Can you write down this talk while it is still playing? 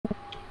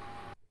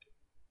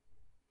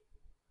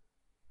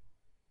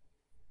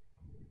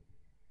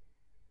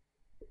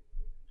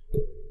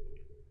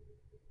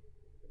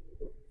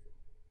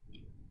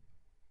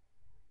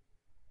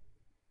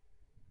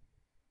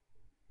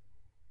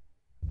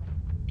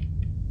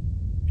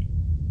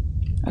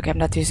Okay, I'm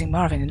not using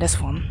Marvin in this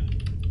one.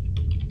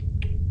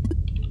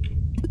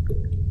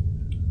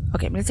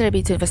 Okay, military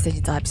B2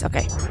 investigation types.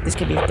 Okay, this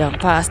can be done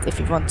fast if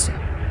you want to.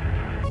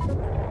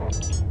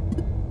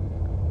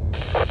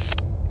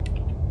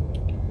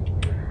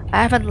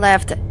 I haven't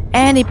left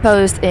any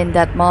post in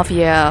that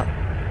Mafia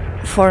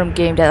forum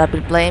game that I've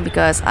been playing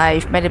because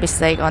I've made a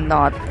mistake on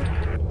not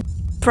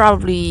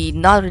probably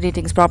not reading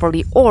things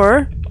properly,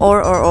 or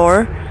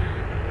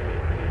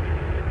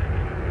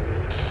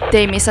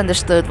they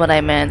misunderstood what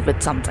I meant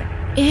with something.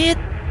 It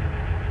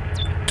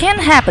can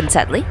happen,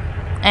 sadly,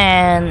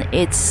 and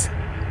it's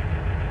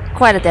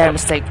quite a dire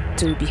mistake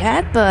to be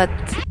had, but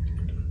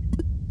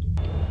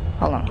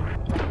hold on.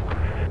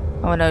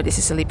 Oh no, this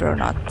is a leaper or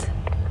not?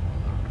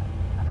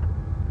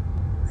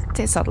 I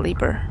think it's not a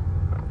leaper.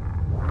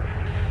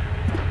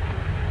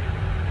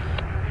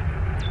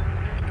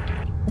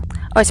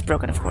 Oh, it's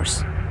broken, of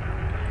course.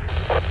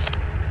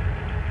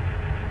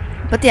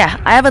 But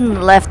yeah, I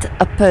haven't left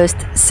a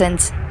post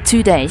since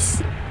 2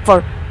 days.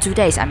 For 2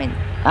 days, I mean.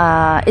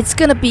 It's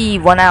gonna be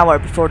 1 hour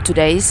before 2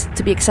 days,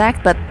 to be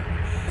exact, but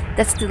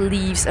that still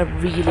leaves a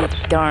really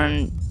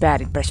darn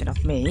bad impression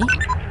of me.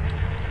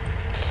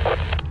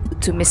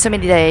 To miss so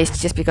many days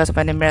just because of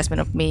an embarrassment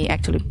of me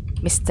actually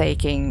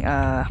mistaking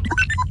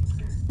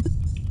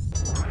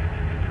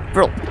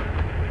role.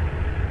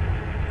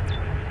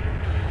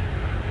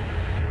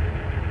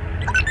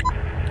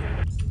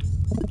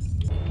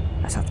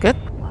 That sounds good.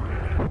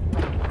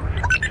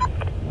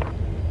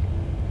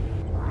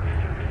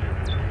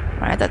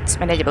 Alright, that's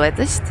manageable at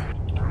least.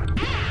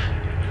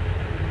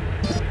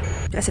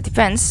 That's a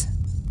defense.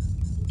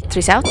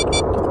 3 south.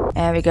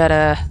 And we got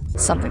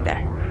something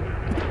there.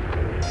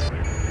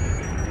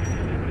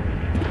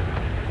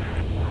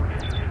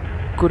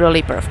 Good old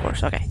leaper, of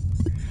course. Okay.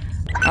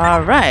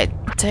 Alright.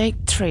 Take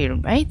 3,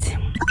 roommate.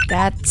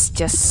 That's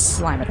just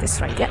slime at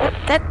this rate. Yeah,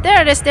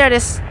 there it is, there it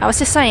is. I was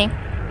just saying.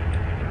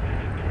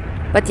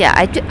 But yeah,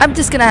 I'm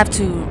just gonna have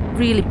to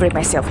really break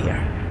myself here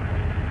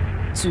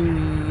to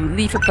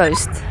leave a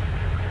post,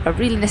 a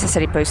really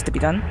necessary post to be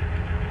done,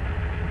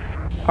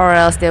 or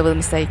else they will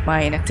mistake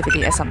my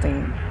inactivity as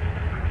something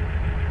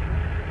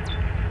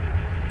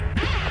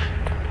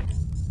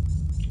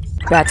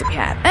bad to be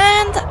had.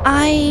 And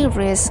I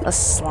risk a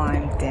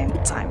slime damn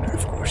timer,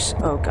 of course.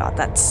 Oh god,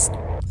 that's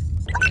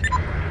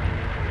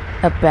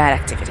a bad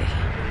activity.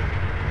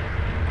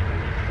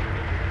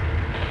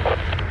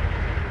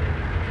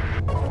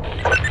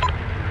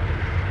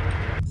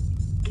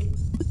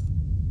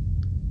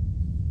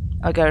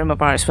 Okay, remember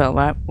bar as well.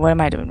 What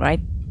am I doing,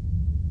 right?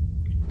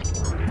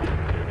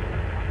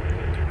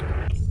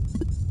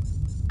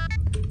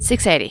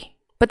 $680.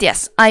 But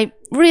yes, I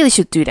really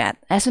should do that.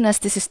 As soon as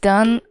this is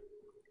done,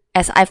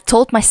 as I've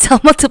told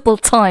myself multiple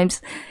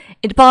times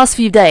in the past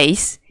few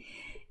days,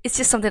 it's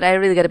just something I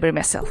really gotta brave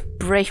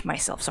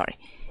myself, sorry.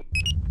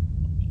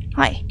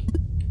 Hi.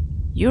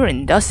 You're an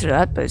industrial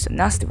outpost, a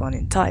nasty one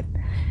in type.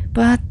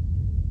 But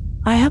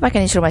I hope I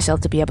can ensure myself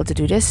to be able to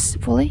do this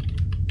fully.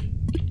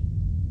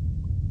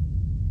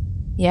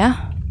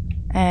 Yeah,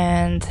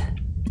 and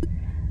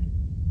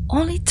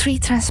only 3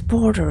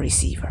 transporter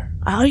receiver.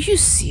 Are you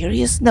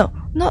serious? No,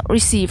 not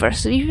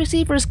receivers.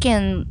 Receivers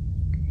can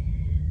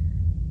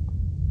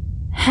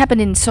happen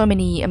in so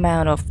many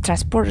amount of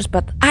transporters,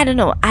 but I don't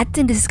know. I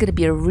think this is gonna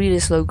be a really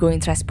slow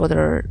going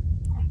transporter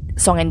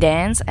song and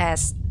dance,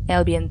 as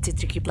LB and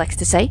T3Q likes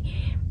to say.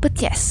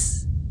 But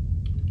yes,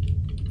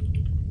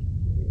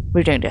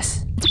 we're doing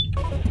this.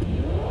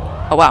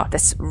 Oh wow,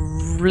 that's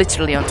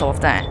literally on top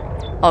of that.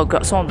 Oh,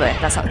 got someone there.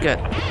 That's not good.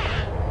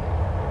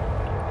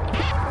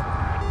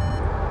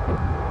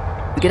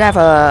 We're gonna have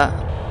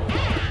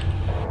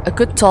a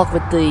good talk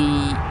with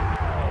the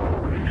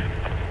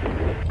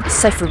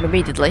safe room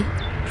immediately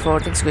before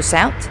things go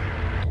south.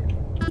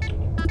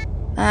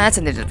 That's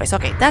a needed advice.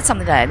 Okay, that's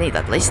something that I need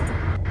at least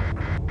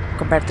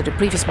compared to the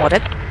previous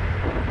modded.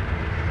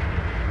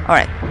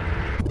 Alright.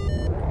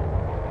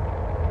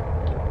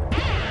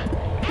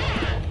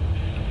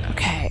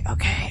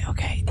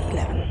 Okay,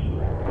 D11.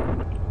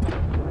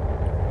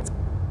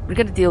 We're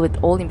gonna deal with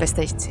all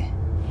infestations here.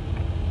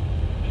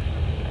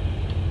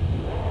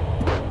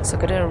 So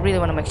gonna really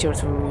wanna make sure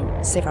to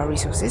save our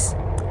resources.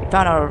 We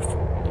found our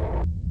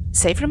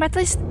safe room at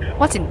least?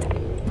 What's in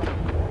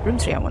room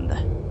 3, I wonder?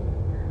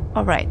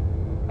 Alright.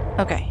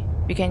 Okay.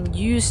 We can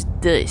use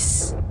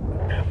this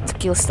to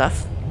kill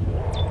stuff.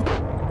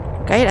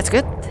 Okay, that's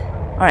good.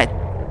 Alright.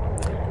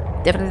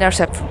 Definitely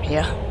intercept from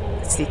here.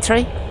 Let's see,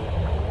 3.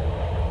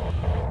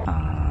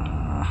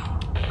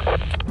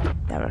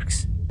 That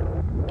works.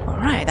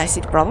 Alright, I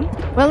see the problem.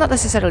 Well, not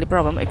necessarily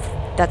problem, if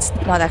that's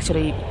not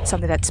actually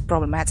something that's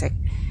problematic.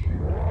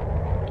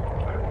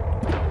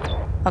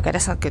 Okay,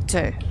 that's not good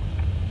too,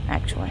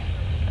 actually.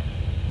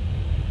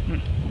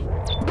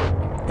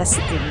 That's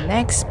the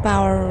next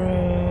power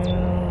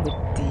room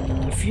with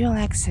the fuel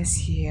access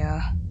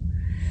here.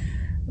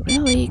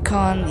 Really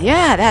can't...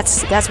 Yeah,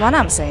 that's what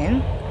I'm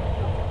saying.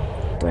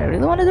 Do I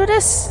really want to do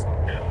this?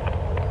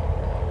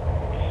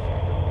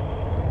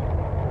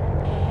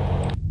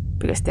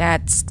 Because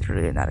that's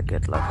really not a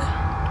good look.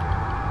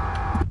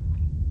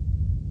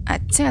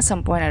 think at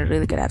some point I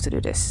really gonna have to do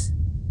this.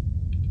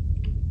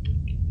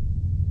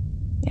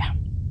 Yeah.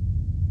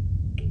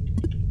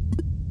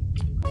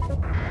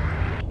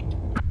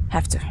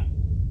 Have to.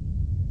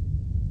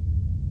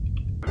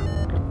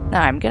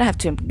 Now I'm gonna have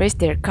to embrace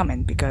their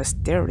comment because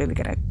they're really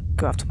gonna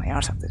go up to my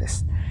arse after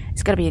this.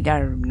 It's gonna be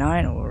either room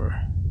 9 or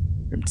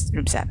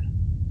room 7.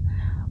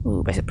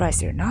 Ooh, by surprise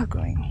they're not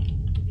going.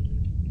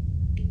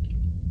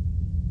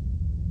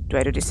 Do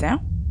I do this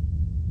now?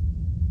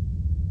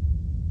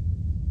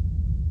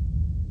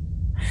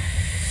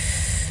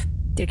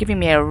 They're giving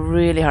me a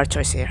really hard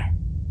choice here.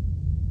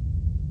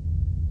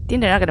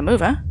 Think they're not gonna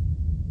move, huh?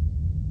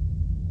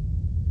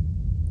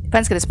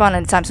 Fans gonna spawn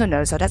anytime soon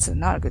though, so that's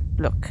not a good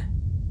look.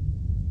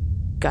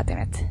 God damn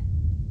it.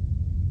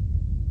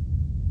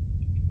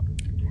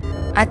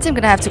 I think I'm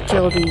gonna have to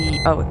kill the...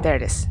 Oh, there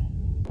it is.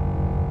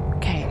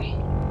 Okay.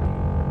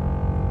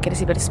 Gonna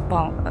see about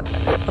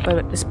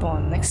the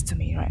spawn next to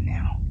me right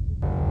now.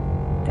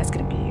 That's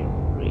gonna be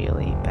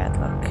really bad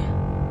luck.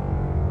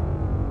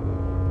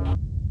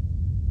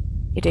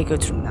 If they go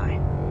through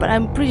 9. But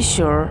I'm pretty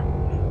sure,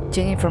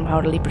 judging from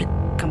how the Leaper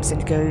comes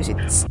and goes,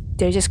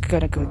 they're just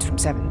gonna go through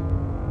 7.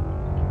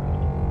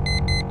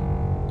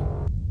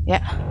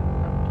 Yeah.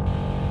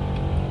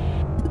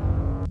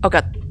 Oh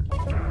god.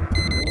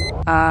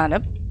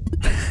 Nope.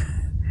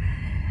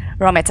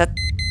 Wrong method.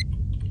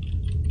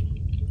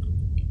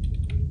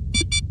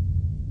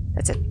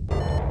 That's it.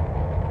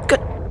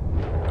 Good.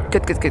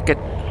 Good.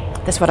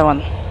 That's what I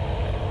want.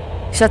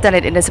 Shut down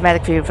it in the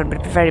cinematic view from the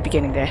very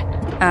beginning there.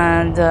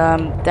 And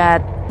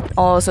that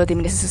also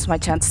diminishes my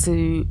chance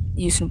to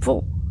use room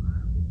 4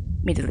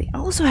 immediately. I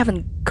also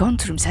haven't gone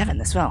to room 7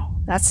 as well.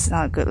 That's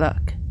not good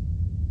luck.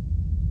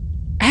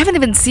 I haven't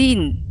even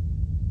seen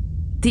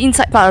the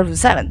inside part of room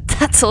 7.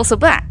 That's also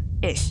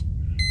bad-ish.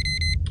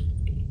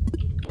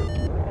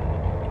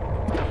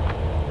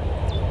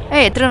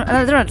 Hey,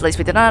 at least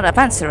we did not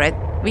advance, right?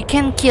 We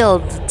can kill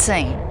the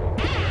thing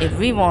if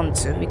we want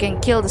to. We can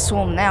kill the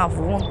swarm now if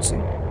we want to.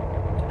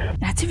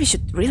 And I think we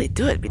should really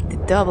do it with the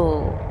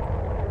double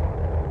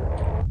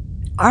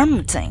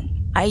arm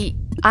thing. I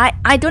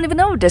don't even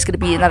know if there's gonna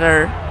be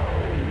another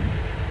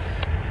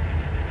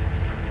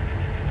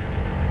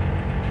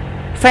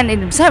friend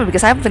in room 7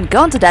 because I haven't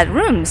gone to that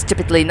room,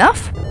 stupidly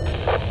enough.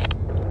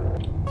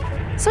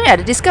 So yeah,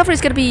 the discovery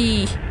is gonna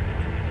be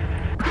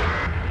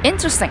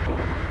interesting,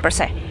 per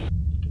se.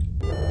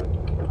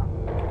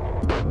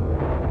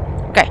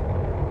 Okay.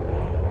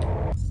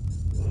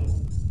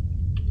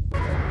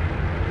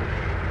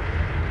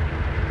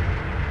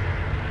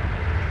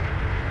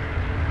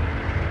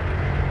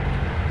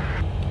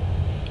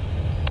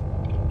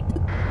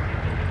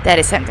 That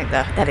is tempting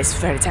though, that is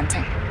very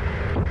tempting.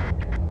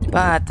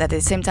 But at the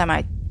same time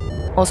I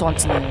also want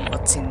to know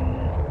what's in...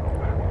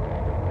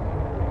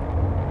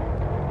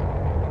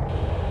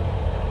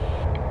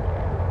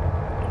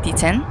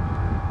 D10?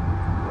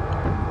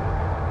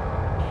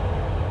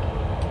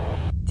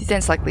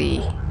 D10's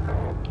likely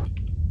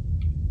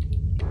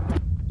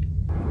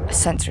a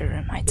sentry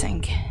room, I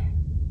think.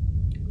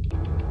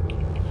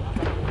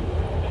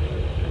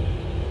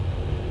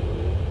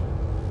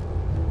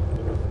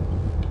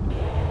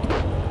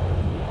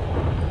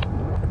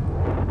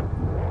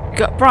 We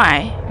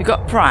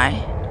got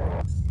Pry.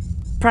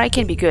 Pry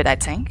can be good, I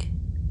think.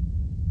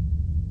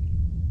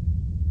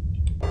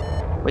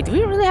 Wait, do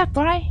we really have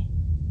Pry?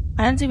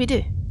 I don't think we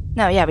do.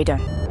 No, yeah, we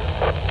don't.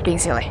 Being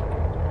silly.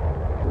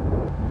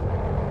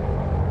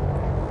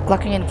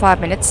 Clocking in 5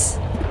 minutes.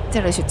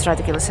 Then we should try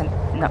to kill us. No.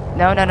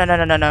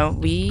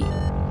 We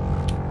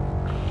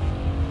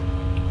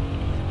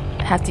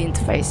have the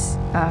interface.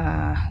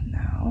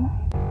 No.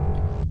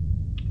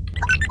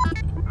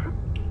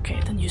 Okay,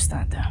 don't use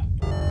that though.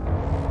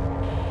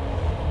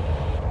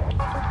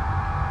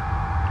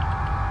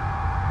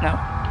 No.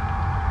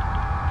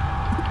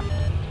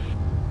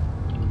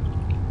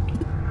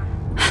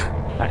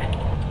 Got it.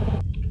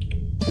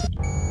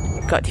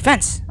 Got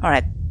defense.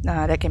 Alright,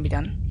 that can be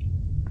done.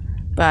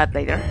 But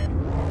later.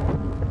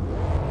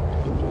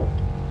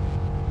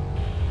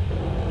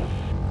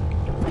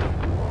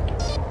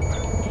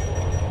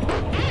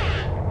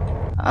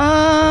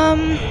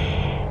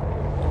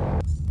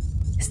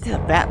 Still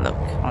a bad look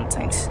on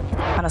things,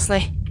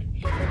 honestly.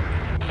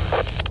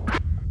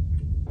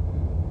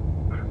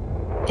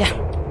 Yeah,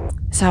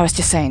 so I was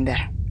just saying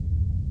there.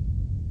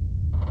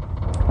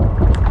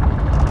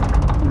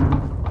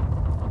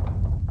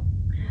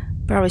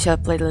 Probably should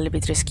have played a little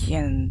bit risky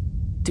and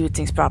do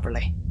things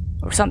properly.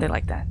 Or something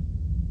like that.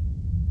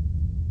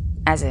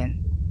 As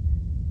in,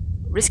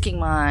 risking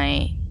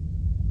my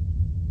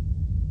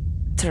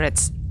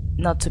turrets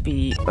not to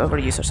be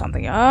overused or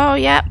something. Oh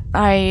yeah,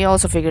 I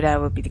also figured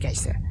that would be the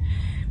case there.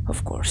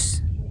 Of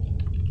course.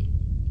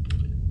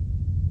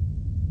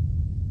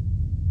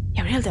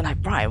 Yeah, we really don't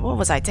have Pry. What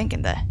was I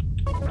thinking there?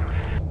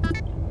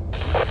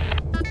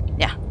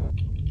 Yeah.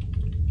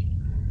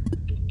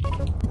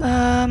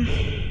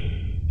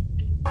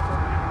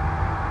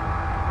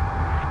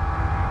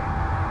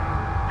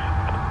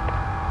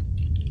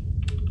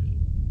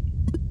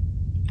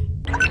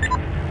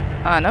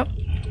 Nope.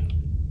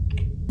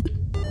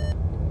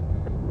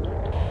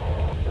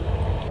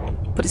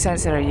 What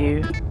sensor are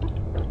you?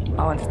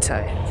 I want to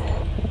try it.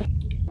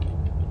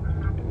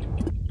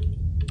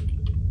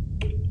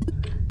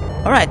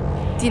 Alright,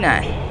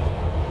 D9.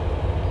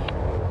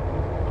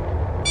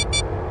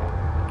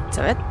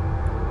 So it.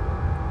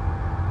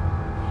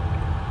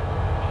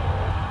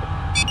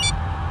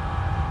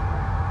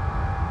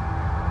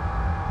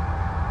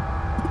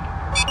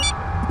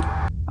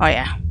 Oh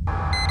yeah.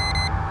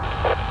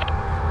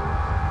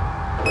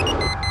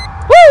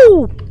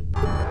 Woo!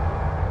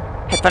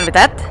 Had fun with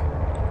that.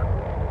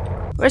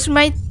 Where's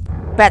roommate?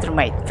 Bad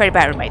roommate. Very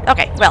bad roommate.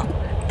 Okay, well,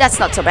 that's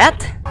not so bad.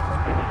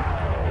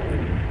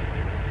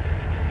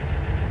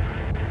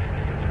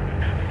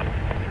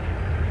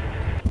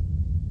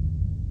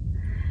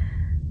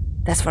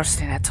 That's worse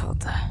than I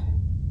thought.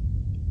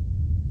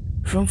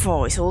 Room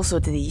 4 is also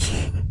the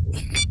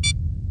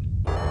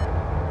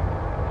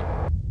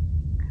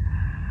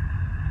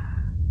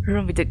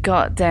room with the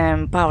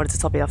goddamn power to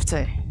top it off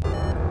too.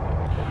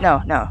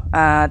 No,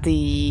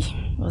 the...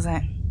 what was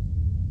that?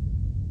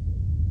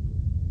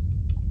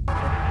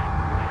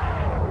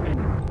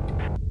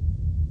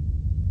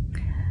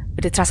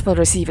 With the transport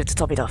receiver to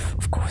top it off,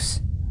 of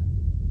course.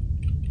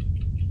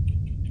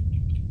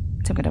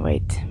 So I'm gonna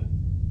wait.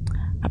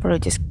 I probably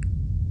just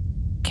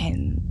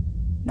can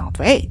not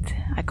wait.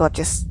 I could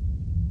just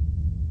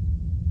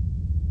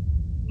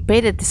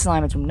baited the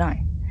slime at room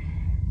 9.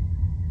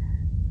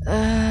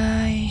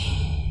 I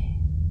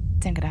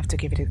think I'd have to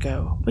give it a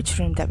go. Which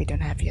room that we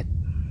don't have yet?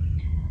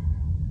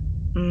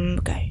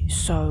 Okay,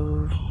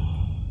 so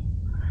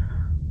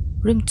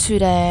room 2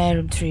 there,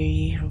 room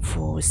 3, room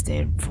 4 is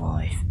there, room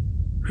 5,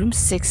 room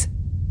 6,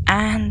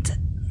 and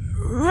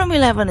room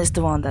 11 is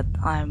the one that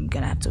I'm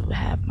gonna have to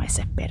have my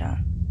safe bet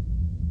on.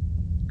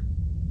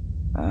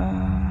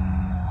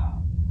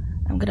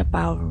 I'm gonna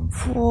power room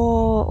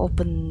 4,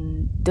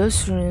 open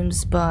those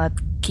rooms, but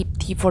keep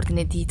D14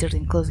 and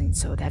D13 closing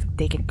so that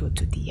they can go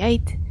to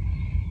D8,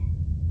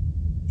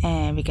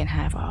 and we can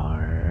have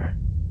our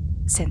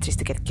sentries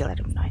to get killed at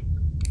room 9.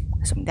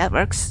 Assuming that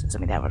works,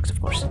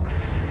 of course.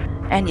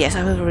 And yes,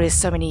 I will raise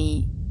so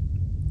many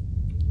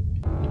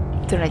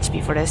turn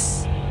HP for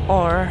this,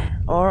 or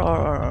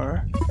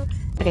I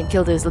can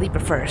kill this leaper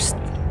first.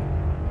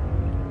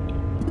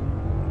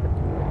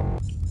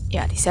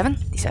 Yeah, D7.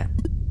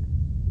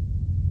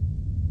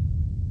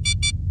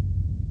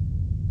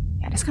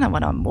 Yeah, that's kind of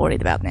what I'm worried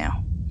about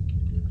now.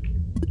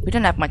 We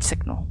don't have much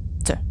signal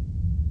to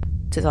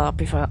top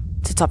it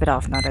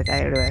off. Now that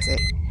I realize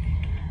it.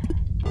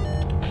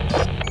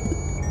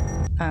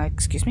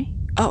 Excuse me.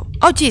 Oh,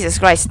 Jesus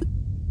Christ!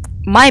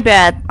 My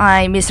bad.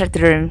 I misread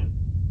the room.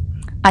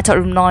 I thought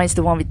room 9 is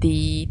the one with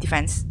the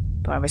defense,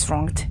 but I was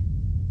wronged.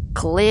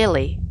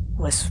 Clearly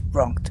was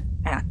wronged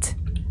at.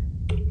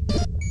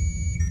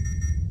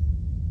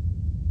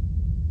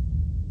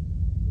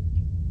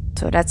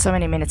 So that's so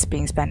many minutes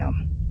being spent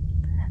on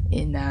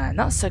in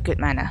not so good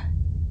manner,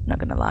 not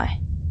gonna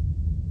lie.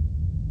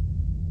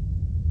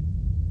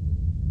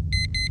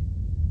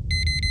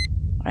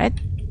 Alright.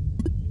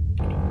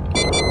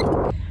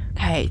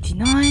 Okay,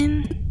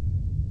 D9.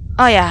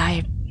 Oh yeah,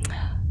 I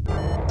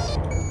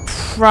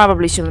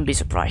probably shouldn't be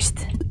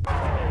surprised.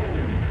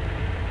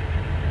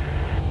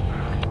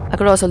 I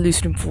could also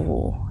lose room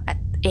 4 at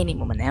any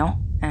moment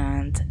now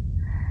and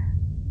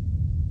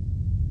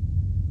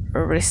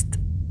risk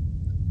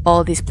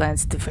all these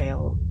plans to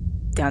fail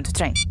down the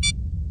train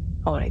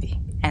already,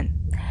 and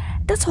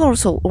that's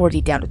also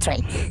already down the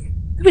train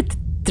with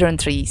turn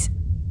 3's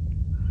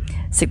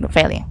signal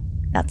failing.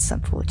 That's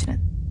unfortunate.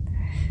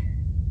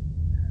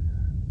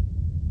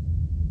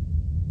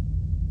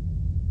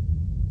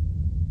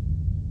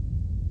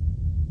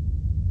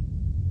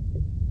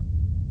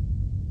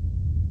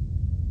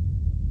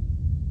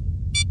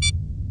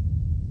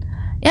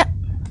 Yeah,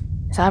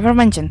 as I've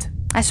mentioned,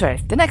 I swear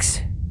if the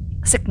next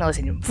signal is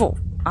in room 4,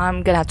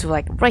 I'm gonna have to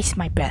like raise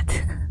my bet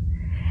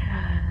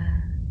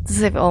to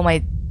save all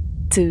my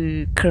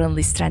 2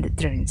 currently stranded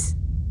drones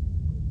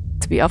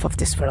to be off of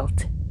this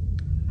world,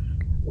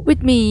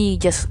 with me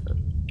just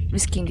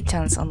risking the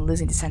chance on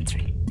losing the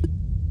sentry.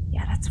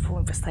 Yeah, that's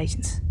 4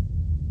 infestations.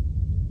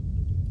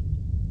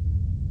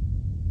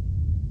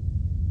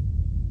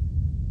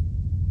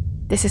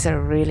 This is a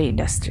really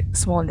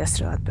small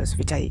industrial outpost,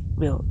 which I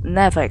will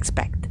never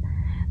expect.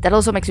 That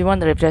also makes me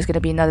wonder if there's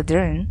gonna be another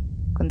drone,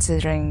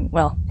 considering,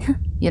 well,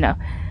 you know,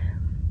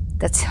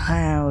 that's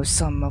how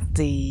some of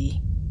the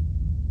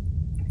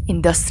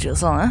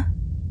industrials are.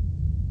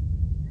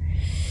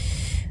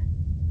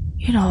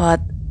 You know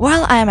what?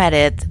 While I'm at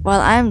it,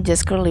 while I'm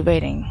just currently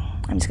waiting,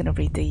 I'm just gonna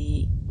read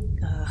the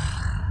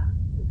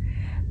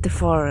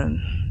forum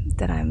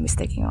that I'm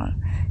mistaking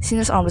on.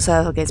 Sinners arm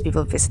themselves against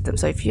people who visit them.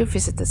 So if you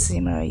visit the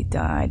Simmer, you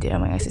die. The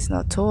among us is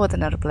not toward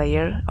another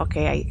player.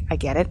 Okay, I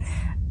get it.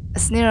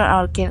 Snare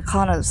our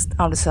counters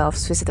on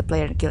themselves, visit the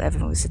player and kill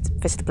everyone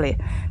visit the player.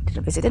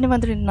 Didn't visit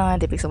anyone during the night,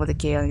 they pick someone to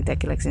kill, and that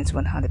kill is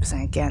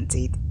 100%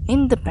 guaranteed.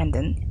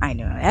 Independent, I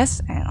know,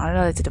 yes, and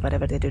unrelated to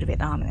whatever they do to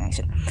Vietnam in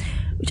action.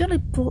 Which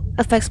only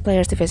affects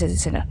players to visit the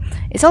sinner.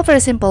 It's all very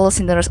simple,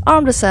 sinners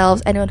arm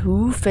themselves, anyone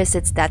who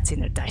visits that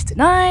sinner dies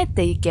tonight,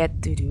 they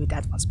get to do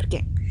that once per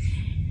game.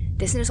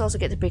 The sinners also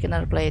get to pick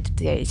another player to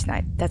the each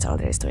night. That's all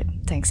there is to it.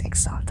 Thanks,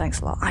 Exile. Thanks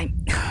a lot.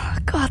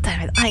 God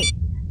damn it, I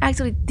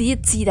actually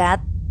did see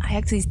that. I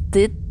actually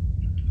did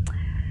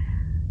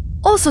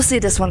also see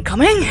this one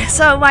coming,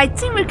 so I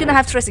think we're gonna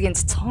have to race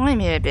against time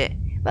here a bit.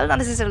 Well, not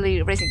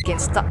necessarily racing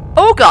against time.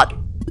 Oh god!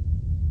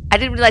 I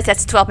didn't realize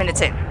that's 12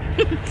 minutes in.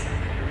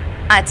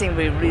 I think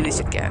we really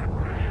should go.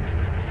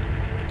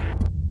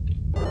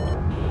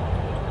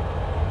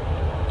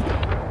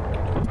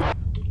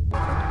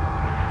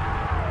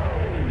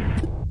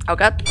 Oh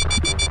god.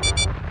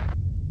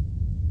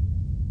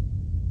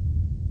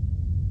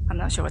 I'm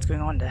not sure what's going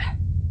on there.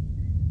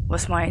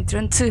 Was my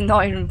entrance to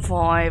Iron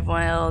 5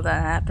 while that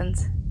happened?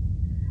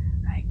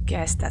 I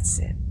guess that's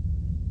it.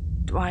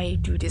 Do I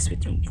do this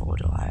with room 4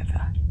 or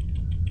whatever?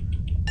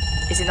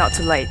 Is it not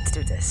too late to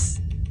do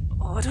this?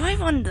 Oh, do I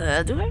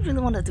wonder? Do I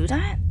really want to do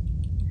that?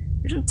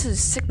 Room 2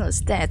 signal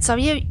is dead, so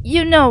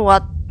you know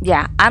what?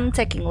 Yeah, I'm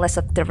taking less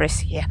of the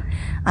risk here.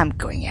 I'm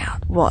going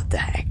out. What the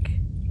heck?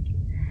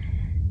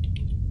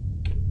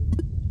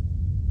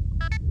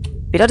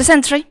 Below the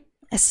sentry,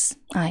 as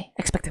I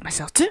expected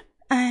myself to,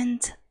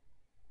 and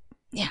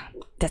yeah,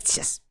 that's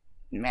just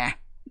meh.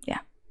 Yeah.